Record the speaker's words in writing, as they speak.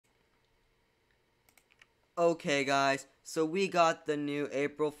Okay guys, so we got the new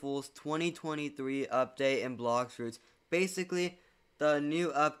April Fool's 2023 update in Blox Fruits. Basically, the new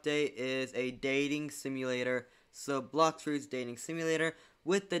update is a dating simulator. So Blox Fruits dating simulator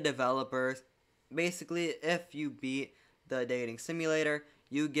with the developers. Basically, if you beat the dating simulator,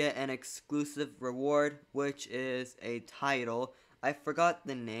 you get an exclusive reward, which is a title. I forgot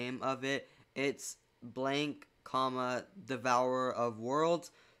the name of it. It's blank, comma, Devourer of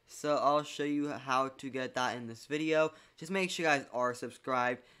Worlds. So I'll show you how to get that in this video. Just make sure you guys are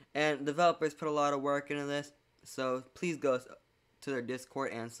subscribed. And developers put a lot of work into this. So please go to their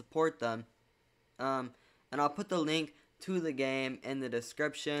Discord and support them. And I'll put the link to the game in the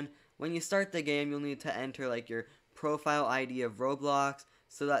description. When you start the game, you'll need to enter like your profile ID of Roblox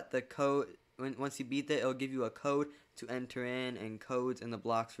so that the code, once you beat it, it'll give you a code to enter in and codes in the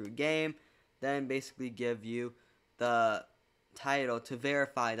Blox Fruit game. Then basically give you the title to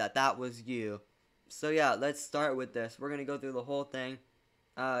verify that that was you. So yeah, let's start with this. We're gonna go through the whole thing.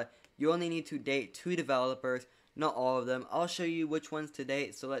 You only need to date 2 developers, not all of them. I'll show you which ones to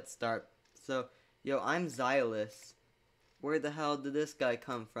date, so let's start. So, yo, I'm Xylus. Where the hell did this guy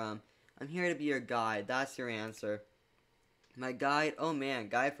come from? I'm here to be your guide, that's your answer. My guide? Oh man,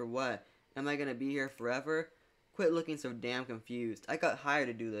 guide for what? Am I gonna be here forever? Quit looking so damn confused. I got hired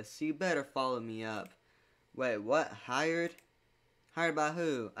to do this, so you better follow me up. Wait, what? Hired? Hired by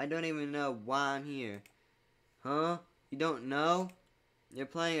who? I don't even know why I'm here. Huh? You don't know? You're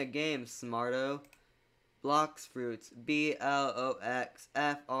playing a game, smarto. Blox Fruits.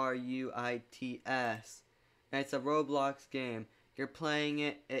 BLOXFRUITS. It's a Roblox game. You're playing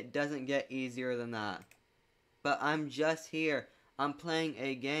it. It doesn't get easier than that. But I'm just here. I'm playing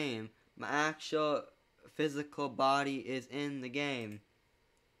a game. My actual physical body is in the game.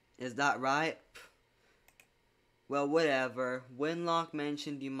 Is that right? Well, whatever. Winlock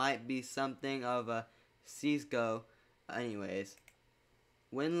mentioned you might be something of a Cisco. Anyways.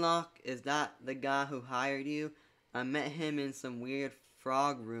 Winlock, is that the guy who hired you? I met him in some weird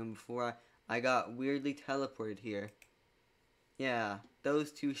frog room before I got weirdly teleported here. Yeah,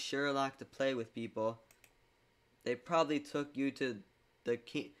 those two sure like to play with people. They probably took you to the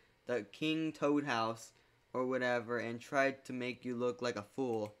King Toad house or whatever and tried to make you look like a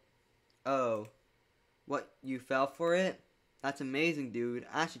fool. Oh. What, you fell for it? That's amazing, dude.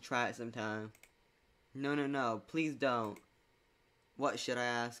 I should try it sometime. No, please don't. What should I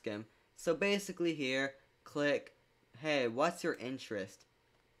ask him? So basically here, click, hey, what's your interest?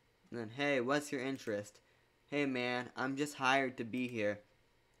 And then, hey, what's your interest? Hey man, I'm just hired to be here.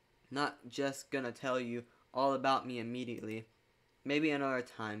 Not just gonna tell you all about me immediately. Maybe another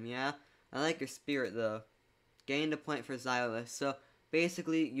time, yeah? I like your spirit though. Gained a point for Xylus, so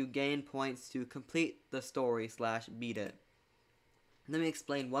basically, you gain points to complete the story / beat it. Let me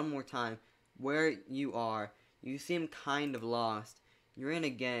explain one more time where you are. You seem kind of lost. You're in a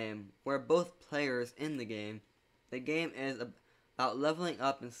game. We're both players in the game. The game is about leveling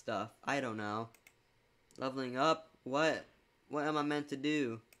up and stuff. I don't know. Leveling up? What? What am I meant to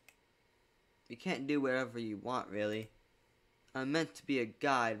do? You can't do whatever you want, really. I'm meant to be a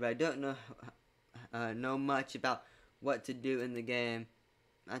guide, but I don't know much about what to do in the game.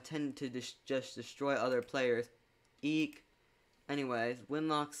 I tend to just destroy other players. Eek. Anyways,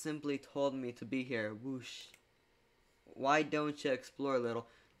 Winlock simply told me to be here. Whoosh. Why don't you explore a little?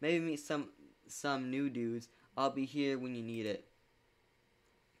 Maybe meet some new dudes. I'll be here when you need it.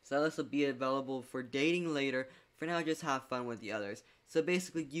 So this will be available for dating later. For now, just have fun with the others. So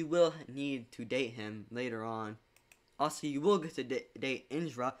basically, you will need to date him later on. Also, you will get to date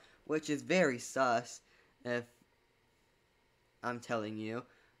Indra, which is very sus, if I'm telling you.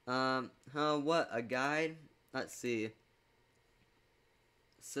 What? A guide? Let's see.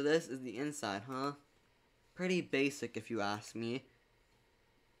 So this is the inside, huh? Pretty basic if you ask me.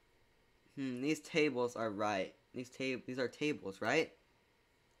 These tables are right. These are tables, right?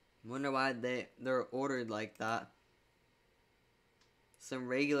 Wonder why they're ordered like that. Some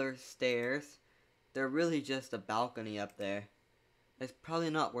regular stairs. They're really just a balcony up there. It's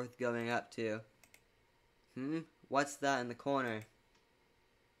probably not worth going up to. What's that in the corner?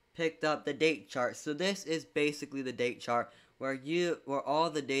 Picked up the date chart. So this is basically the date chart where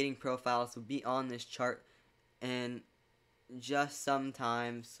all the dating profiles will be on this chart in just some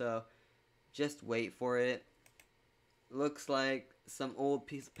time. So just wait for it. Looks like some old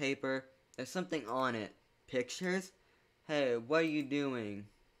piece of paper. There's something on it. Pictures? Hey, what are you doing?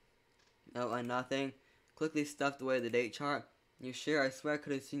 Oh, nothing. Quickly stuffed away the date chart. You sure? I swear I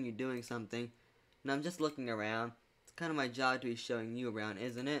could have seen you doing something. No, I'm just looking around. It's kind of my job to be showing you around,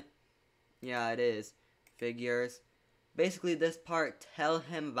 isn't it? Yeah, it is. Figures. Basically, this part, tell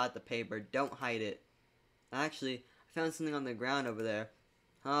him about the paper. Don't hide it. Actually, I found something on the ground over there.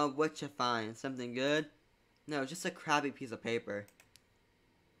 What you find? Something good? No, just a crappy piece of paper.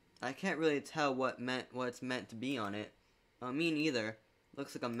 I can't really tell what's meant to be on it. Oh, me neither.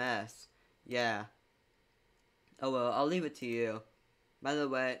 Looks like a mess. Yeah. Oh well, I'll leave it to you. By the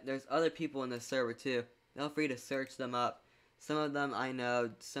way, there's other people in the server too. Feel free to search them up. Some of them I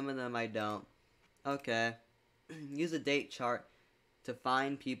know, some of them I don't. Okay. Use a date chart to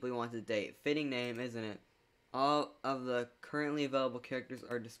find people you want to date. Fitting name, isn't it? All of the currently available characters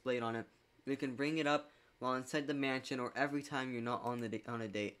are displayed on it. You can bring it up while inside the mansion or every time you're not on a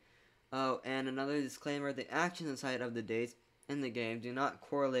date. Oh, and another disclaimer, the actions inside of the dates in the game do not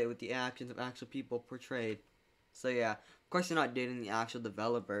correlate with the actions of actual people portrayed. So yeah, of course you're not dating the actual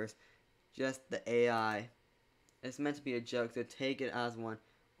developers, just the AI. It's meant to be a joke, so take it as one.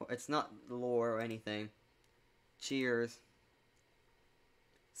 It's not lore or anything. Cheers.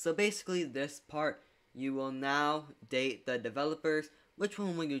 So basically this part, you will now date the developers. Which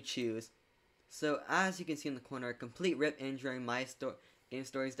one will you choose? So as you can see in the corner, complete Rip Indra in my game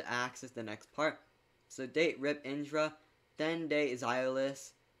stories to access the next part. So date Rip Indra, then date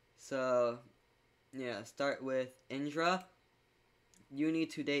Xylus. So yeah, start with Indra. You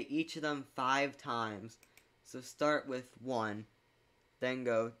need to date each of them 5 times. So start with 1, then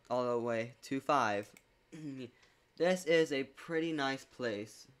go all the way to 5. This is a pretty nice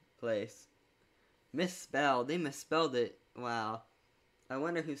place. Misspelled. They misspelled it. Wow. I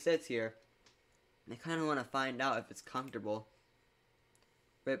wonder who sits here. I kind of want to find out if it's comfortable.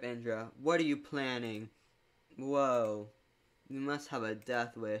 Rip Indra, what are you planning? Whoa. You must have a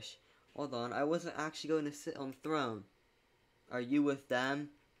death wish. Hold on, I wasn't actually going to sit on the throne. Are you with them?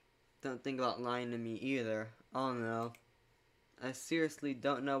 Don't think about lying to me either. Oh no. I seriously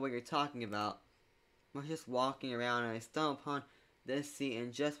don't know what you're talking about. I was just walking around and I stumbled upon this seat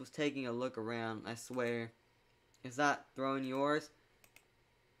and just was taking a look around, I swear. Is that throne yours?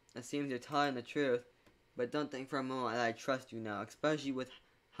 It seems you're telling the truth, but don't think for a moment that I trust you now, especially with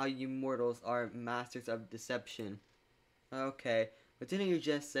how you mortals are masters of deception. Okay, but didn't you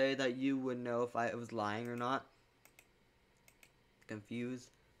just say that you would know if I was lying or not?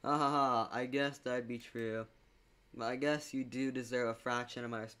 Confused? Ha ha ha, I guess that'd be true. But I guess you do deserve a fraction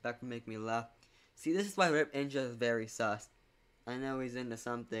of my respect for making me laugh. See, this is why Rip Indra is very sus. I know he's into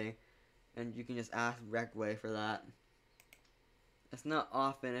something, and you can just ask Reckway for that. It's not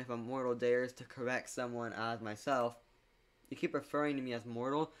often if a mortal dares to correct someone as myself. You keep referring to me as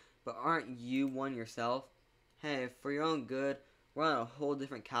mortal, but aren't you one yourself? Hey, for your own good, we're on a whole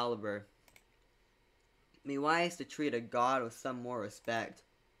different caliber. Be wise to treat a god with some more respect.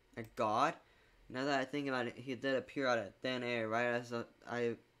 A god? Now that I think about it, he did appear out of thin air right as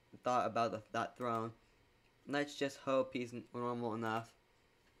I thought about that throne. Let's just hope he's normal enough.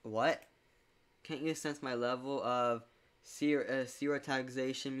 What? Can't you sense my level of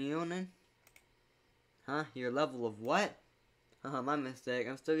serotization munin? Huh? Your level of what? My mistake.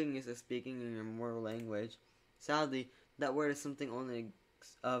 I'm still getting used to speaking in your mortal language. Sadly, that word is something only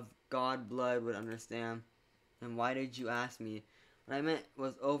of god blood would understand. And why did you ask me? What I meant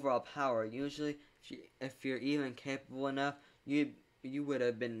was overall power. Usually, if you're even capable enough, you would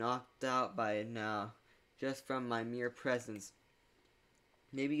have been knocked out by now, just from my mere presence.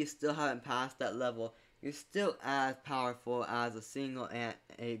 Maybe you still haven't passed that level. You're still as powerful as a single ant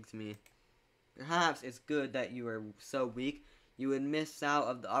eggs me. Perhaps it's good that you are so weak, you would miss out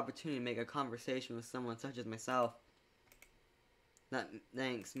of the opportunity to make a conversation with someone such as myself. That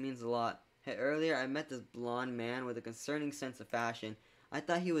thanks means a lot. Hey, earlier I met this blonde man with a concerning sense of fashion. I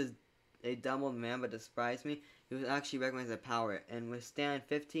thought he was a dumb old man, but despised me. He was actually recognized as power and would stand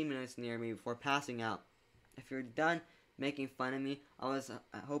 15 minutes near me before passing out. If you're done making fun of me, I was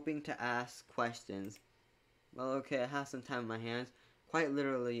hoping to ask questions. Well, okay, I have some time on my hands, quite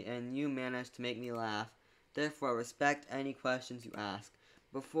literally, and you managed to make me laugh. Therefore, I respect any questions you ask.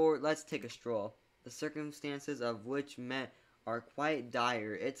 Let's take a stroll. The circumstances of which met are quite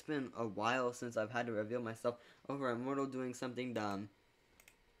dire. It's been a while since I've had to reveal myself over a mortal doing something dumb.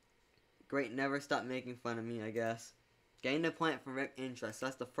 Great, never stop making fun of me, I guess. Gained a point from Rip Interest.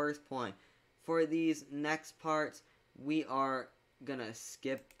 That's the first point. For these next parts, we are gonna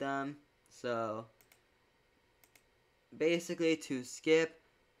skip them. So, basically, to skip,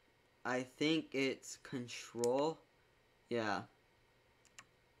 I think it's control. Yeah.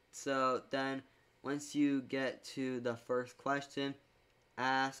 So, then, once you get to the first question,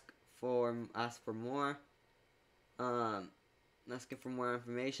 ask for more. Let's get for more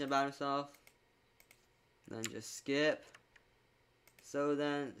information about himself. Then just skip. So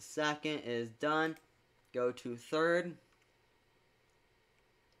then second is done. Go to third.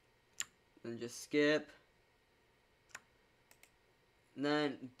 Then just skip.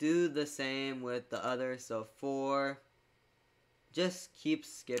 Then do the same with the other. So 4. Just keep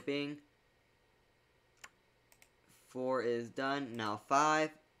skipping. 4 is done. Now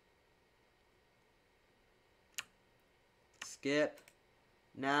 5. Skip.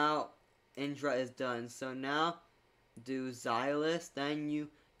 Now Indra is done. So now do Xylus. Then you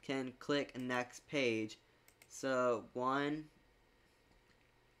can click next page. So 1.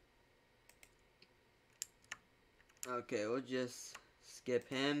 Okay, we'll just skip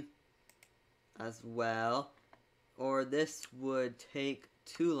him as well. Or this would take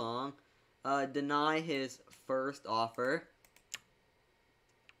too long. Deny his first offer.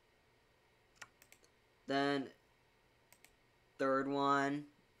 Then third one.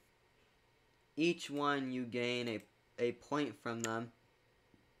 Each one you gain a point from them.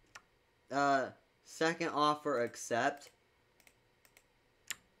 Second offer, accept.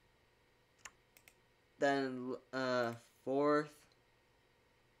 Then fourth.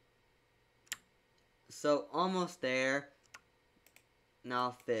 So almost there.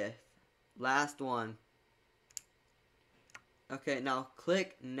 Now fifth. Last one. Okay, now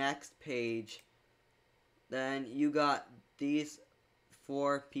click next page. Then you got these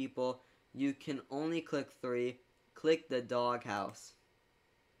 4 people. You can only click 3. Click the doghouse.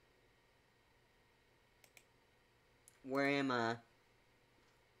 Where am I?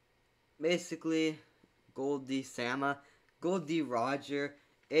 Basically, Goldie Sama, Goldie Roger.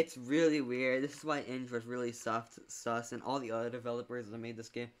 It's really weird. This is why Indra's really sus, and all the other developers that made this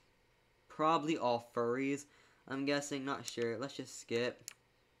game, probably all furries. I'm guessing, not sure. Let's just skip.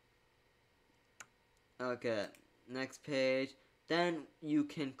 Okay, next page. Then you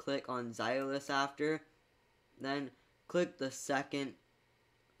can click on Xylus after. Then click the second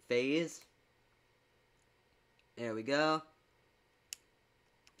phase. There we go.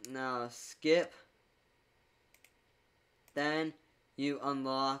 Now skip. Then you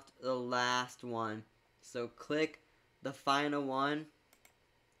unlocked the last one. So click the final one.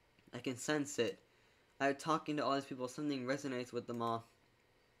 I can sense it. I'm talking to all these people. Something resonates with them all.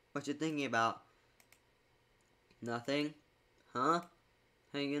 What you thinking about? Nothing? Huh?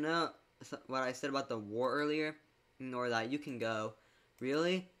 Hey, you know what I said about the war earlier? Ignore that. You can go.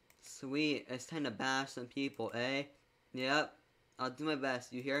 Really? Sweet. It's time to bash some people, eh? Yep. I'll do my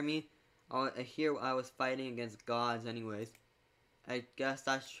best. You hear me? I hear I was fighting against gods anyways. I guess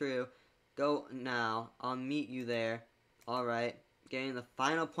that's true. Go now. I'll meet you there. Alright. Getting the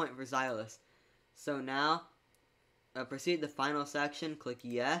final point for Xylus. So now, proceed to the final section. Click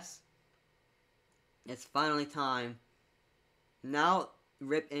yes. It's finally time. Now,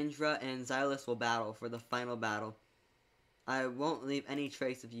 Rip Indra and Xylus will battle for the final battle. I won't leave any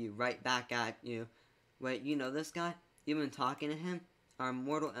trace of you right back at you. Wait, you know this guy? You've been talking to him? Our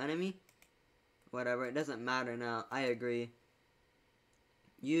mortal enemy? Whatever, it doesn't matter now. I agree.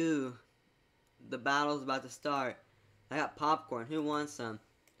 The battle's about to start. I got popcorn. Who wants some?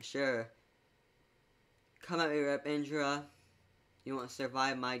 Sure. Come at me, Rip Indra. You won't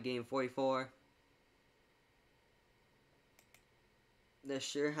survive my game 44. This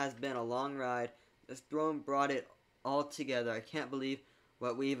sure has been a long ride. This throne brought it all together. I can't believe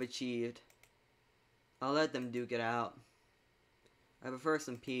what we've achieved. I'll let them duke it out. I prefer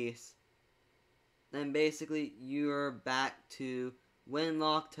some peace. Then basically, you're back to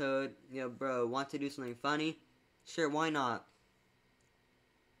Winlock Toad. Yo, bro, want to do something funny? Sure, why not?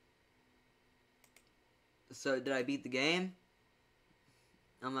 So, did I beat the game?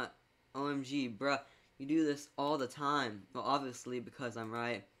 I'm a OMG, bruh. You do this all the time. Well, obviously, because I'm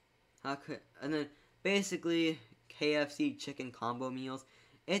right. How could... And then, basically, KFC chicken combo meals.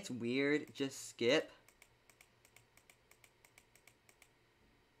 It's weird. Just skip.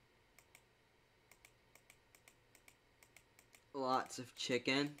 Lots of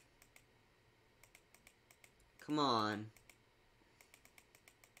chicken. Come on.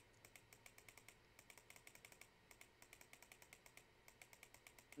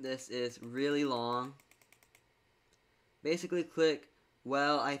 This is really long. Basically click,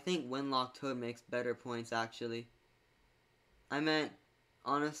 well, I think Winlock Toad makes better points actually. I meant,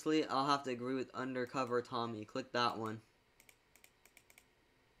 honestly, I'll have to agree with Undercover Tommy. Click that one.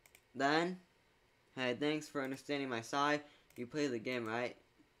 Then, hey, thanks for understanding my side. You play the game, right?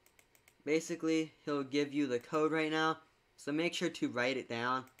 Basically, he'll give you the code right now, so make sure to write it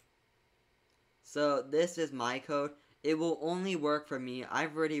down. So, this is my code. It will only work for me.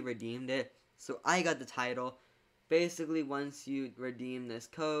 I've already redeemed it, so I got the title. Basically, once you redeem this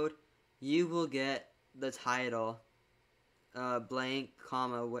code, you will get the title. Blank,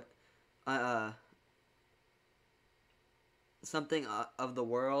 comma, something of the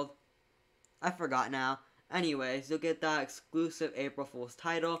world. I forgot now. Anyways, you'll get that exclusive April Fool's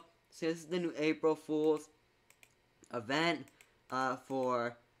title. So this is the new April Fool's event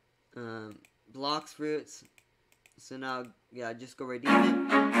for Blox fruits. So now, yeah, just go redeem it.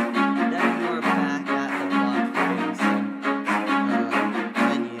 Then we're back at the Blox fruits.